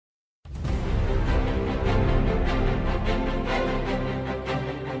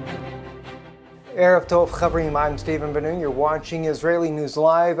Erev Tov Chavrim, I'm Stephen Ben-Nun. You're watching Israeli News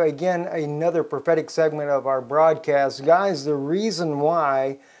Live. Again, another prophetic segment of our broadcast. Guys, the reason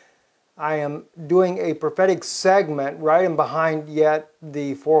why I am doing a prophetic segment right in behind yet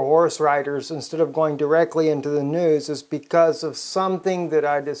the four horse riders instead of going directly into the news is because of something that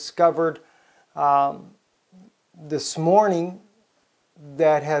I discovered this morning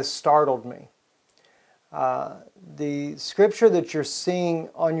that has startled me. The scripture that you're seeing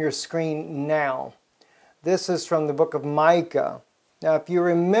on your screen now, this is from the book of Micah. Now, if you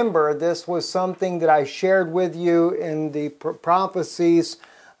remember, this was something that I shared with you in the prophecies.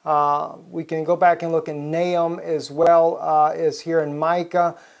 We can go back and look in Nahum as well as here in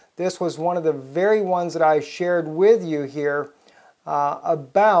Micah. This was one of the very ones that I shared with you here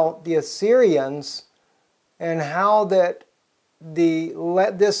about the Assyrians and how that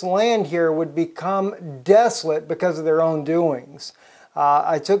this land here would become desolate because of their own doings.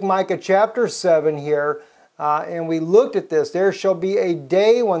 I took Micah chapter 7 here and we looked at this. There shall be a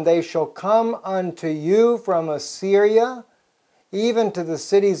day when they shall come unto you from Assyria, even to the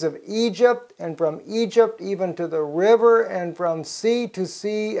cities of Egypt, and from Egypt even to the river, and from sea to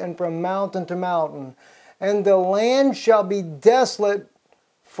sea, and from mountain to mountain. And the land shall be desolate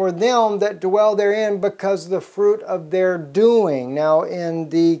for them that dwell therein because of the fruit of their doing. Now in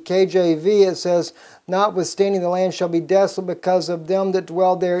the KJV it says, notwithstanding the land shall be desolate because of them that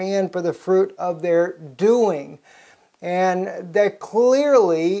dwell therein for the fruit of their doing. And that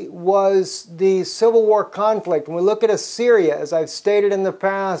clearly was the Civil War conflict. When we look at Assyria, as I've stated in the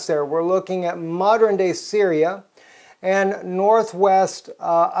past there, we're looking at modern day Syria and northwest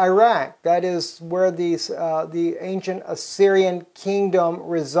Iraq. That is where the ancient Assyrian kingdom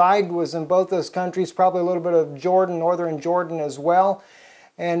resided, was in both those countries, probably a little bit of Jordan, northern Jordan as well.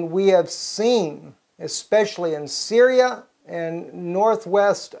 And we have seen, especially in Syria and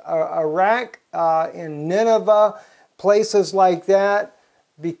northwest Iraq, in Nineveh, places like that,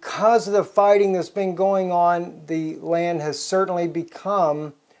 because of the fighting that's been going on, the land has certainly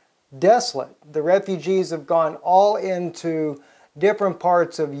become desolate. The refugees have gone all into different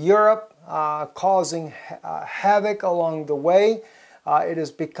parts of Europe, causing havoc along the way. It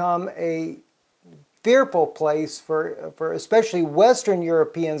has become a fearful place for especially Western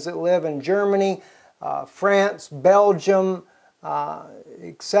Europeans that live in Germany, France, Belgium,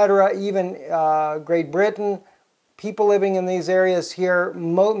 etc., even Great Britain. People living in these areas here,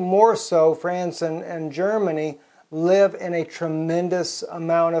 more so France and Germany, live in a tremendous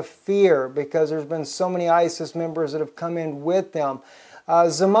amount of fear because there's been so many ISIS members that have come in with them.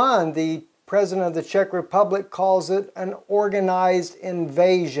 Zeman, the president of the Czech Republic, calls it an organized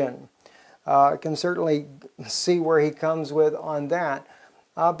invasion. I can certainly see where he comes with on that.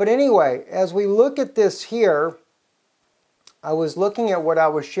 But anyway, as we look at this here, I was looking at what I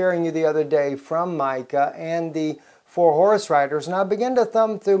was sharing you the other day from Micah and the four horse riders, and I began to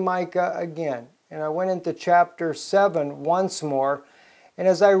thumb through Micah again. And I went into chapter 7 once more, and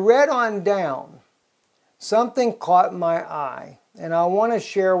as I read on down, something caught my eye. And I want to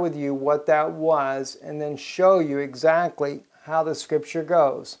share with you what that was and then show you exactly how the scripture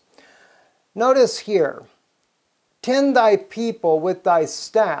goes. Notice here, tend thy people with thy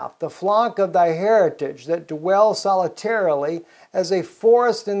staff, the flock of thy heritage that dwell solitarily as a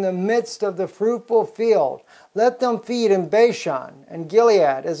forest in the midst of the fruitful field. Let them feed in Bashan and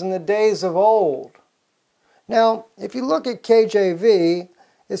Gilead as in the days of old. Now, if you look at KJV,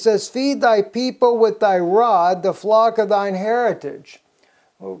 it says, feed thy people with thy rod, the flock of thine heritage.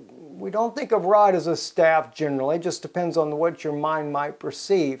 Well, we don't think of rod as a staff generally. It just depends on what your mind might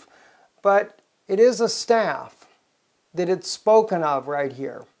perceive. But it is a staff that it's spoken of right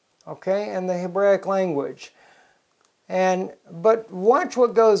here, okay, in the Hebraic language. But watch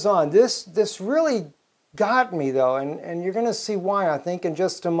what goes on. This really got me though, and you're going to see why, I think, in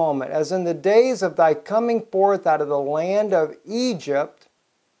just a moment. As in the days of thy coming forth out of the land of Egypt,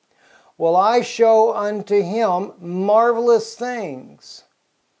 will I show unto him marvelous things.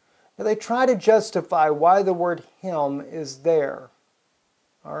 Now they try to justify why the word him is there,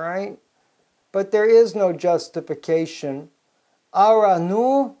 all right? But there is no justification.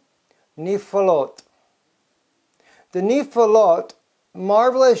 Aranu nifalot. The nifalot,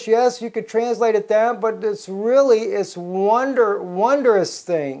 marvelous, yes, you could translate it that, but it's wondrous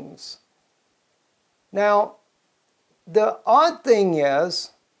things. Now, the odd thing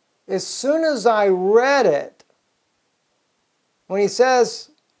is, as soon as I read it, when it says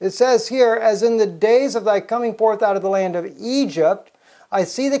here, as in the days of thy coming forth out of the land of Egypt, I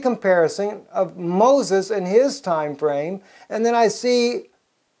see the comparison of Moses and his time frame, and then I see,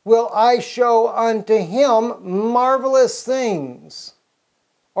 will I show unto him marvelous things.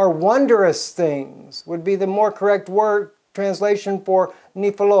 or wondrous things would be the more correct word translation for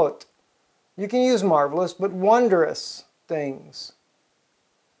nifalot. You can use marvelous, but wondrous things.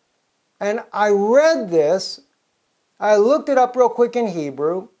 And I read this, I looked it up real quick in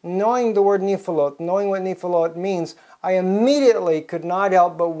Hebrew, knowing the word nifalot, knowing what nifalot means, I immediately could not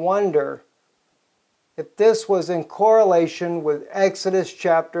help but wonder if this was in correlation with Exodus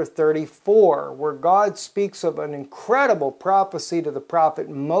chapter 34, where God speaks of an incredible prophecy to the prophet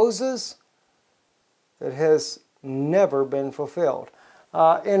Moses that has never been fulfilled.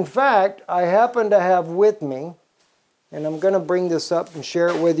 In fact, I happen to have with me, and I'm going to bring this up and share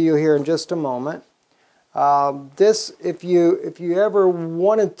it with you here in just a moment. This, if you ever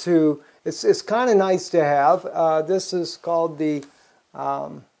wanted to, it's kind of nice to have. This is called the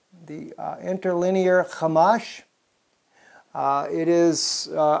interlinear Chumash. It is,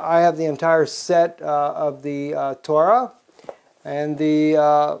 I have the entire set of the Torah, and the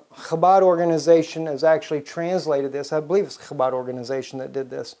Chabad organization has actually translated this. I believe it's the Chabad organization that did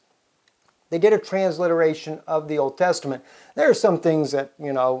this. They did a transliteration of the Old Testament. There are some things that,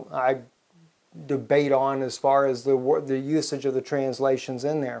 you know, I debate on as far as the usage of the translations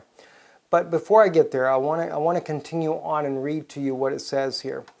in there. But before I get there, I want to continue on and read to you what it says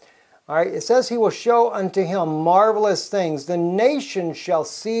here. All right, it says, He will show unto him marvelous things. The nations shall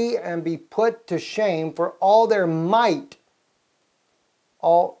see and be put to shame for all their might.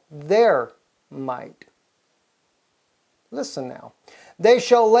 All their might. Listen now. They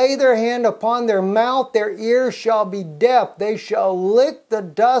shall lay their hand upon their mouth, their ears shall be deaf. They shall lick the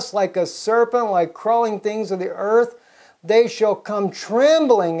dust like a serpent, like crawling things of the earth. They shall come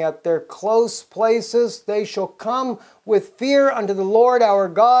trembling at their close places. They shall come with fear unto the Lord our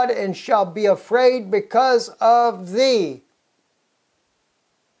God, and shall be afraid because of thee.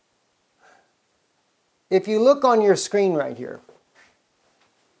 If you look on your screen right here,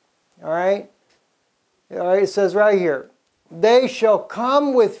 all right, it says right here, they shall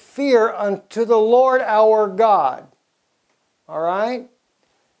come with fear unto the Lord our God. All right?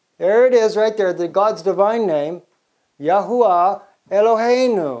 There it is right there, the God's divine name, Yahuwah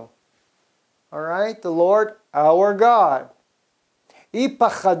Eloheinu. All right? The Lord our God.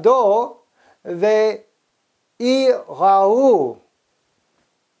 Ipachado ve'irau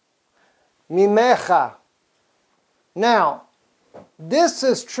mimecha. Now, this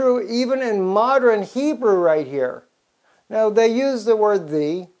is true even in modern Hebrew right here. Now, they use the word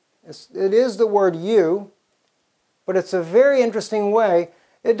thee. It is the word you, but it's a very interesting way.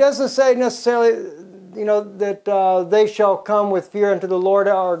 It doesn't say necessarily, you know, that they shall come with fear unto the Lord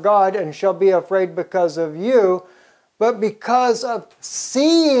our God and shall be afraid because of you, but because of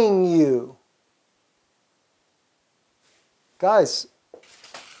seeing you. Guys,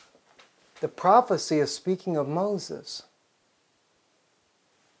 the prophecy is speaking of Moses.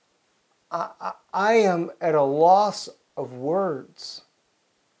 I am at a loss of words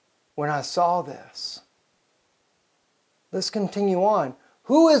when I saw this. Let's continue on.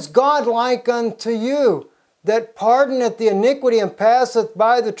 Who is God like unto you, that pardoneth the iniquity and passeth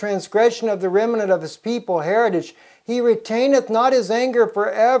by the transgression of the remnant of his people heritage? He retaineth not his anger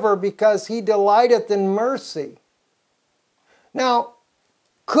forever, because he delighteth in mercy. Now,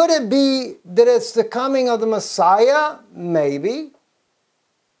 could it be that it's the coming of the Messiah? Maybe.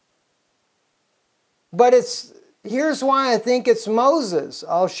 But here's why I think it's Moses.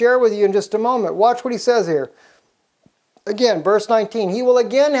 I'll share with you in just a moment. Watch what he says here. Again, verse 19. He will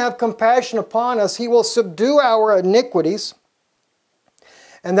again have compassion upon us. He will subdue our iniquities.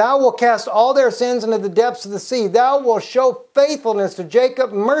 And thou wilt cast all their sins into the depths of the sea. Thou wilt show faithfulness to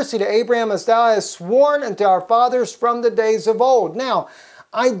Jacob, mercy to Abraham, as thou hast sworn unto our fathers from the days of old. Now,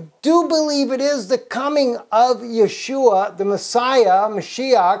 I do believe it is the coming of Yeshua, the Messiah,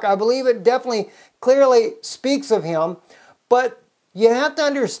 Mashiach. I believe it definitely clearly speaks of him. But you have to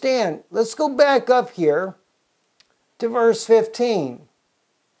understand, let's go back up here to verse 15.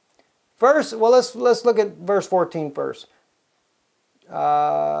 Let's look at verse 14 first.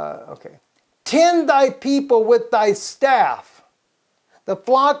 Okay. Tend thy people with thy staff, the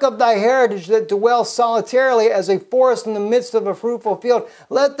flock of thy heritage that dwell solitarily as a forest in the midst of a fruitful field.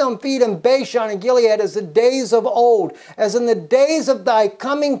 Let them feed in Bashan and Gilead as the days of old. As in the days of thy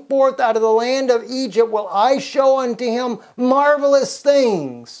coming forth out of the land of Egypt will I show unto him marvelous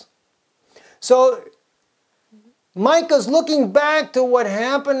things. So Micah's looking back to what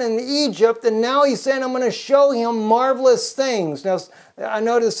happened in Egypt, and now he's saying, I'm going to show him marvelous things. Now, I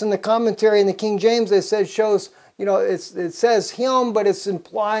noticed in the commentary in the King James, it says shows, you know, it says him, but it's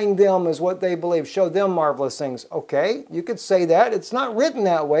implying them is what they believe. Show them marvelous things. Okay, you could say that. It's not written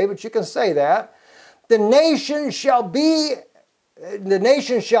that way, but you can say that. The nation shall be, the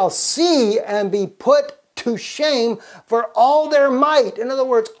nations shall see and be put to shame for all their might. In other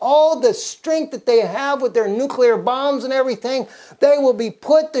words, all the strength that they have with their nuclear bombs and everything, they will be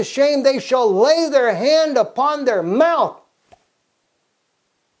put to shame. They shall lay their hand upon their mouth,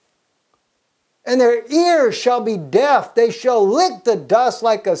 and their ears shall be deaf. They shall lick the dust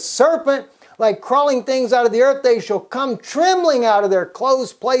like a serpent, like crawling things out of the earth. They shall come trembling out of their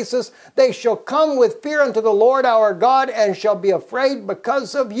closed places. They shall come with fear unto the Lord our God, and shall be afraid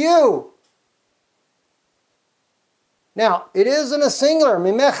because of you. Now, it is in a singular,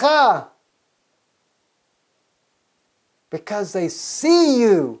 mimecha, because they see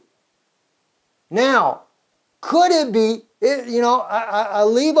you. Now, could it be, I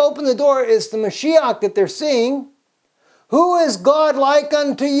leave open the door, it's the Mashiach that they're seeing. Who is God like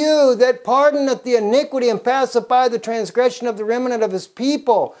unto you, that pardoneth the iniquity and pacifieth the transgression of the remnant of his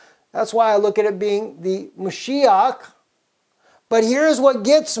people? That's why I look at it being the Mashiach. But here's what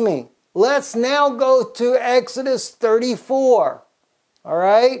gets me. Let's now go to Exodus 34. All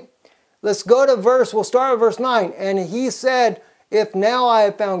right? Let's go to we'll start with verse 9. And he said, if now I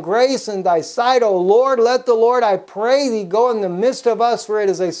have found grace in thy sight, O Lord, let the Lord, I pray thee, go in the midst of us, for it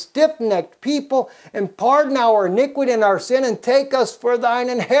is a stiff-necked people, and pardon our iniquity and our sin, and take us for thine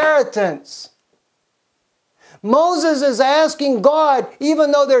inheritance. Moses is asking God,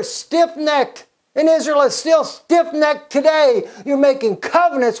 even though they're stiff-necked, and Israel is still stiff-necked today, you're making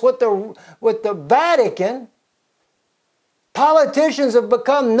covenants with the Vatican. Politicians have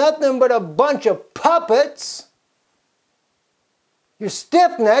become nothing but a bunch of puppets. You're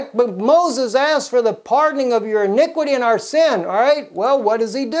stiff-necked, but Moses asked for the pardoning of your iniquity and our sin. All right, well, what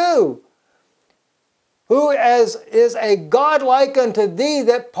does he do? Who is a God like unto thee,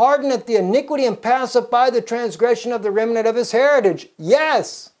 that pardoneth the iniquity and pacifieth the transgression of the remnant of his heritage?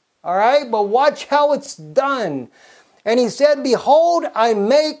 Yes. All right, but watch how it's done. And he said, behold, I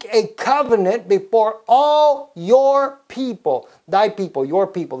make a covenant before all your people, thy people, your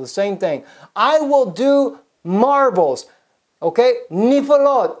people, the same thing. I will do marvels. Okay,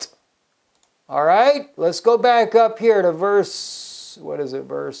 nifalot. All right, let's go back up here to verse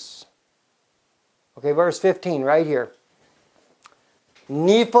 15, right here.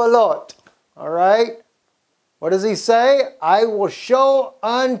 Nifalot. All right. What does he say? I will show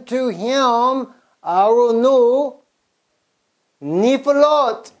unto him arunu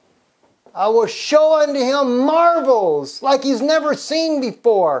nifalot. I will show unto him marvels like he's never seen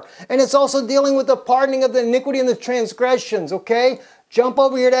before. And it's also dealing with the pardoning of the iniquity and the transgressions, okay? Jump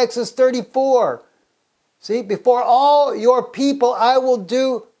over here to Exodus 34. See, before all your people I will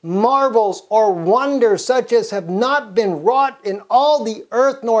do marvels or wonders such as have not been wrought in all the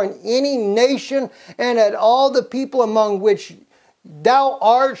earth, nor in any nation, and at all the people among which thou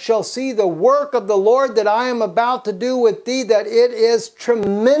art shall see the work of the Lord that I am about to do with thee, that it is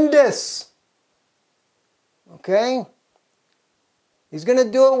tremendous. Okay? He's going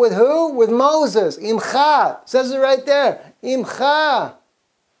to do it with who? With Moses. Imcha. Says it right there. Imcha.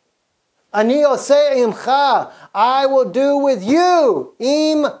 Ani oseh imcha. I will do with you.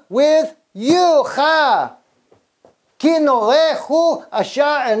 Im with you. Cha. Ki norechu asher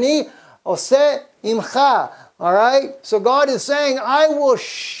ani oseh imcha. All right? So God is saying, I will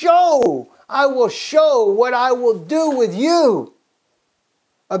show what I will do with you.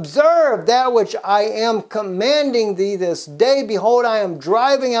 Observe that which I am commanding thee this day. Behold, I am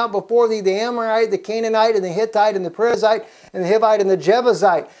driving out before thee the Amorite, the Canaanite, and the Hittite, and the Perizzite, and the Hivite, and the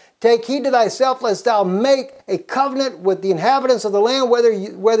Jebusite. Take heed to thyself, lest thou make a covenant with the inhabitants of the land, whether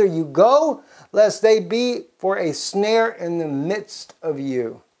you go, lest they be for a snare in the midst of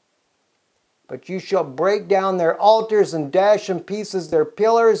you. But you shall break down their altars and dash in pieces their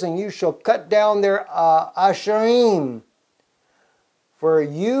pillars, and you shall cut down their asherim. For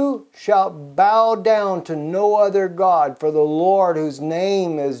you shall bow down to no other God, for the Lord, whose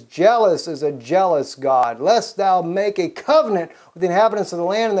name is a jealous God. Lest thou make a covenant with the inhabitants of the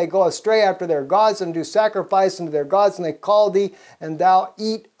land, and they go astray after their gods, and do sacrifice unto their gods, and they call thee, and thou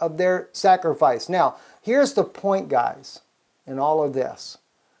eat of their sacrifice. Now, here's the point, guys, in all of this.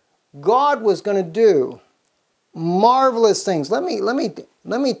 God was going to do marvelous things. Let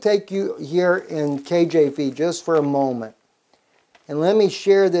me take you here in KJV just for a moment. And let me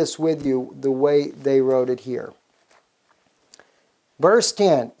share this with you the way they wrote it here. Verse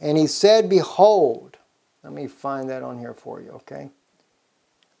 10, and he said, behold, let me find that on here for you, okay?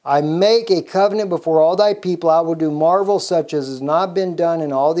 I make a covenant before all thy people. I will do marvels such as has not been done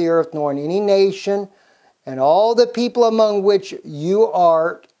in all the earth, nor in any nation. And all the people among which you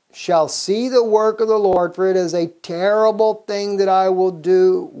are shall see the work of the Lord, for it is a terrible thing that I will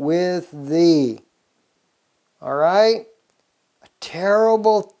do with thee. All right?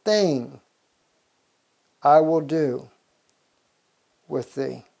 terrible thing I will do with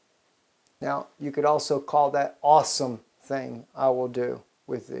thee. Now, you could also call that awesome thing I will do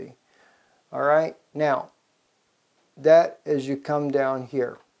with thee. All right? Now, that as you come down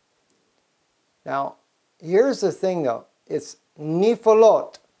here. Now, here's the thing though. It's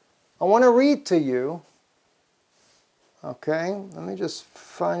nipholot. I want to read to you. Okay? Let me just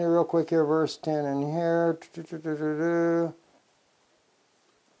find it real quick here. Verse 10 in here.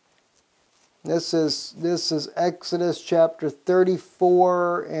 This is Exodus chapter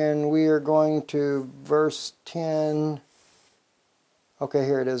 34, and we are going to verse 10. Okay,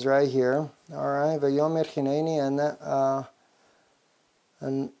 here it is right here. All right. Vayomer chineni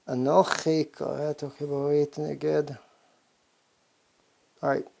anochi kohet neged. All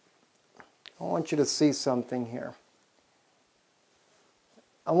right. I want you to see something here.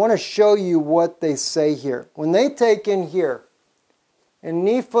 I want to show you what they say here. When they take in here, in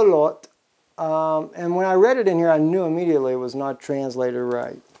nipholot, and when I read it in here, I knew immediately it was not translated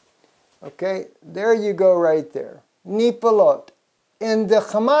right. Okay, there you go right there. Nipholot. In the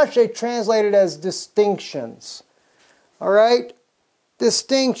Chumash, they translate it as distinctions. All right?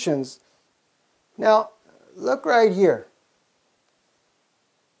 Distinctions. Now, look right here.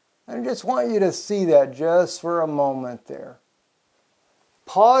 I just want you to see that just for a moment there.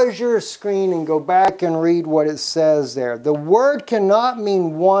 Pause your screen and go back and read what it says there. The word cannot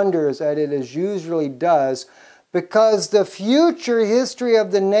mean wonders as it usually does, because the future history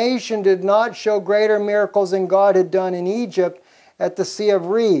of the nation did not show greater miracles than God had done in Egypt at the Sea of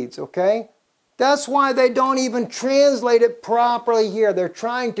Reeds, okay? That's why they don't even translate it properly here. They're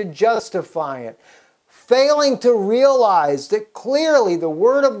trying to justify it, failing to realize that clearly the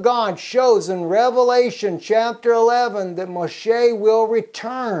Word of God shows in Revelation chapter 11 that Moshe will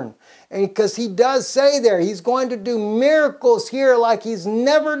return. And because he does say there, he's going to do miracles here like he's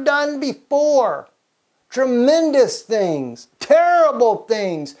never done before. Tremendous things, terrible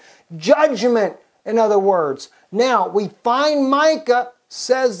things, judgment, in other words. Now, we find Micah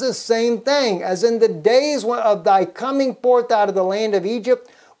says the same thing, as in the days of thy coming forth out of the land of Egypt,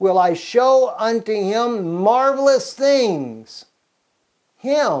 will I show unto him marvelous things.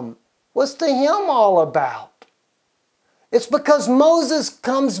 Him. What's the him all about? It's because Moses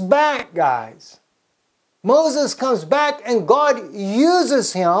comes back, guys. Moses comes back and God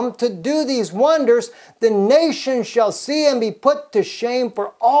uses him to do these wonders. The nation shall see and be put to shame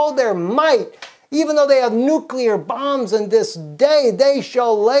for all their might. Even though they have nuclear bombs in this day, they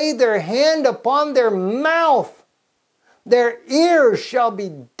shall lay their hand upon their mouth. Their ears shall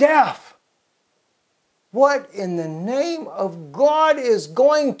be deaf. What in the name of God is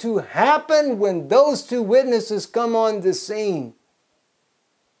going to happen when those two witnesses come on the scene?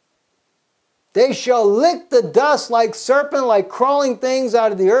 They shall lick the dust like serpent, like crawling things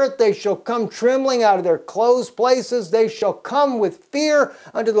out of the earth. They shall come trembling out of their closed places. They shall come with fear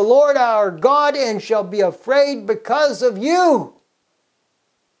unto the Lord our God, and shall be afraid because of you.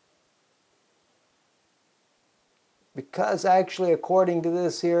 Because actually, according to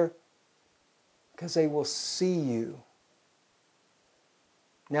this here, because they will see you.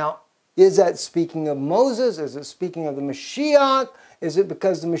 Now, is that speaking of Moses? Is it speaking of the Mashiach? Is it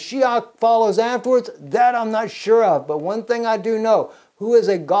because the Mashiach follows afterwards? That I'm not sure of. But one thing I do know, who is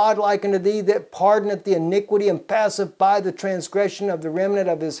a God like unto thee that pardoneth the iniquity and passeth by the transgression of the remnant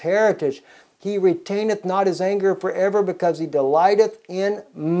of his heritage? He retaineth not his anger forever, because he delighteth in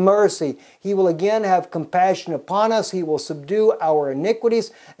mercy. He will again have compassion upon us. He will subdue our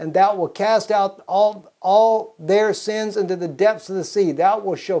iniquities, and thou wilt cast out all their sins into the depths of the sea. Thou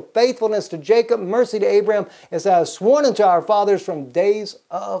wilt show faithfulness to Jacob, mercy to Abraham, as thou hast sworn unto our fathers from days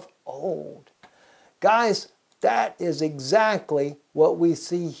of old. Guys, that is exactly what we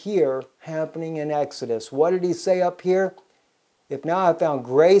see here happening in Exodus. What did he say up here? If now I have found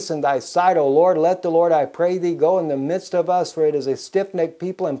grace in thy sight, O Lord, let the Lord, I pray thee, go in the midst of us, for it is a stiff-necked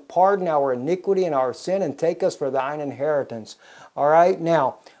people, and pardon our iniquity and our sin, and take us for thine inheritance. All right,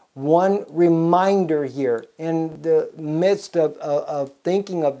 now, one reminder here, in the midst of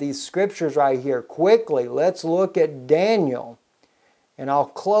thinking of these scriptures right here, quickly, let's look at Daniel. And I'll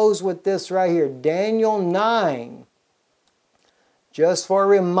close with this right here, Daniel 9. Just for a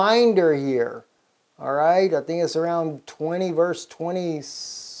reminder here. All right, I think it's around 20, verse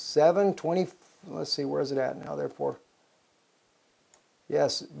 27, 20, let's see, where is it at now, therefore?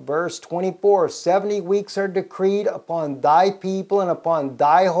 Yes, verse 24, 70 weeks are decreed upon thy people and upon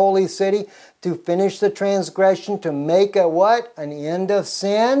thy holy city to finish the transgression, to make a what? An end of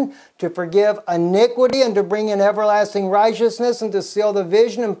sin, to forgive iniquity, and to bring in everlasting righteousness, and to seal the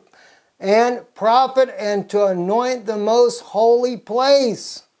vision and prophet, and to anoint the most holy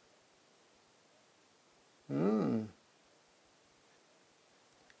place.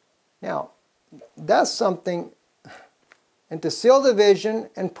 Now, that's something, and to seal the vision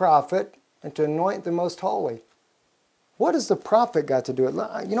and prophet, and to anoint the most holy. What does the prophet got to do with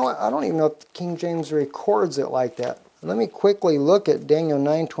it? You know what? I don't even know if King James records it like that. Let me quickly look at Daniel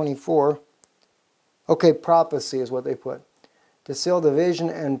 9:24. Okay, prophecy is what they put. To seal the vision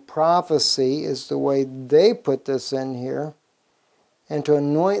and prophecy is the way they put this in here. And to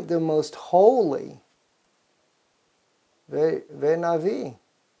anoint the most holy. Venavi.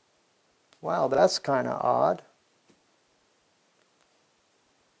 Wow, that's kind of odd.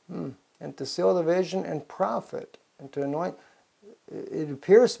 And to seal the vision and prophet. And to anoint. It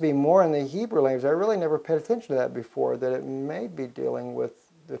appears to be more in the Hebrew language. I really never paid attention to that before, that it may be dealing with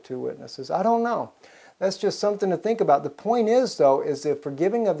the two witnesses. I don't know. That's just something to think about. The point is, though, is the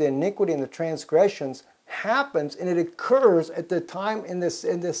forgiving of the iniquity and the transgressions happens, and it occurs at the time in this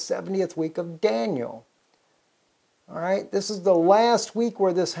 70th week of Daniel. All right? This is the last week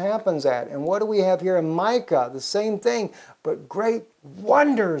where this happens at. And what do we have here in Micah? The same thing, but great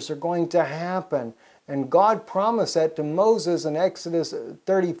wonders are going to happen. And God promised that to Moses in Exodus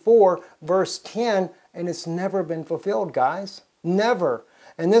 34, verse 10, and it's never been fulfilled, guys. Never.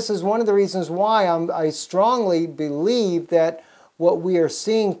 And this is one of the reasons why I strongly believe that what we are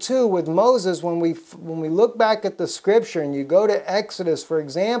seeing too with Moses, when we look back at the scripture, and you go to Exodus, for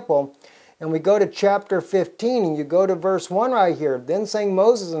example, and we go to chapter 15, and you go to verse 1 right here. Then sang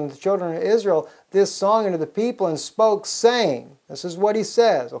Moses and the children of Israel this song unto the people, and spoke, saying, this is what he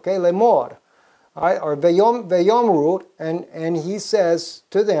says, okay, lemor. All right, or veyomru, and he says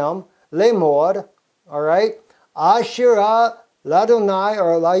to them, lemor, all right, Asherah Ladonai,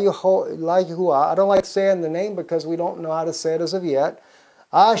 or Layahuah. I don't like saying the name because we don't know how to say it as of yet.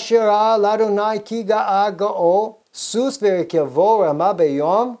 Asherah Ladonai ki ga'aga'o sus ve'kevo rama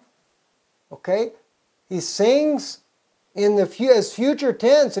beyom. Okay, he sings in as future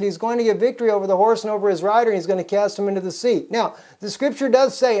tense that he's going to get victory over the horse and over his rider, and he's going to cast him into the sea. Now, the scripture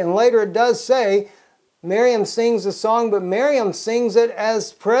does say, and later it does say, Miriam sings the song, but Miriam sings it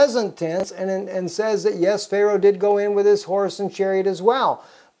as present tense and says that, yes, Pharaoh did go in with his horse and chariot as well.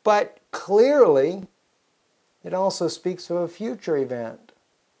 But clearly, it also speaks of a future event.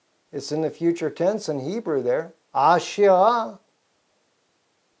 It's in the future tense in Hebrew there. Asherah.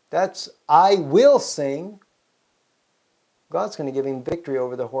 That's I will sing. God's going to give him victory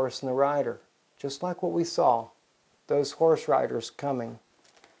over the horse and the rider. Just like what we saw. Those horse riders coming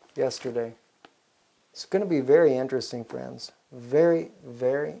yesterday. It's going to be very interesting, friends. Very,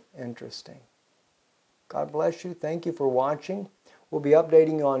 very interesting. God bless you. Thank you for watching. We'll be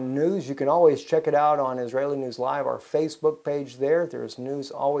updating you on news. You can always check it out on Israeli News Live, our Facebook page there. There's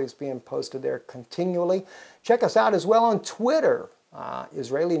news always being posted there continually. Check us out as well on Twitter.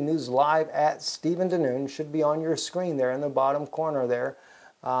 Israeli News Live at Stephen Danoon should be on your screen there in the bottom corner there.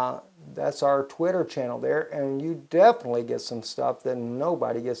 That's our Twitter channel there, and you definitely get some stuff that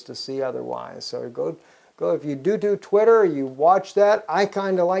nobody gets to see otherwise. So go if you do Twitter, you watch that. I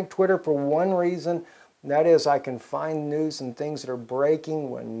kind of like Twitter for one reason, and that is I can find news and things that are breaking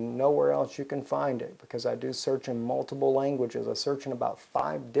when nowhere else you can find it, because I do search in multiple languages. I search in about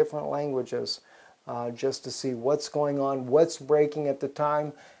 5 different languages just to see what's going on, what's breaking at the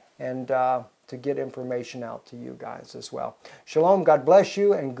time, and to get information out to you guys as well. Shalom, God bless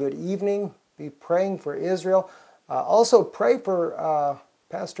you, and good evening. Be praying for Israel. Also pray for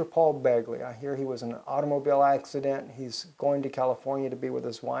Pastor Paul Begley. I hear he was in an automobile accident. He's going to California to be with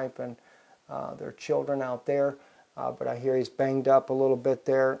his wife and their children out there. But I hear he's banged up a little bit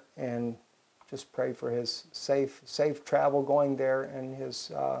there, and just pray for his safe travel going there and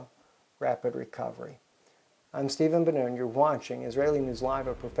his rapid recovery. I'm Stephen Benoon. You're watching Israeli News Live,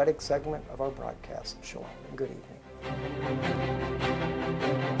 a prophetic segment of our broadcast. Shalom and good evening.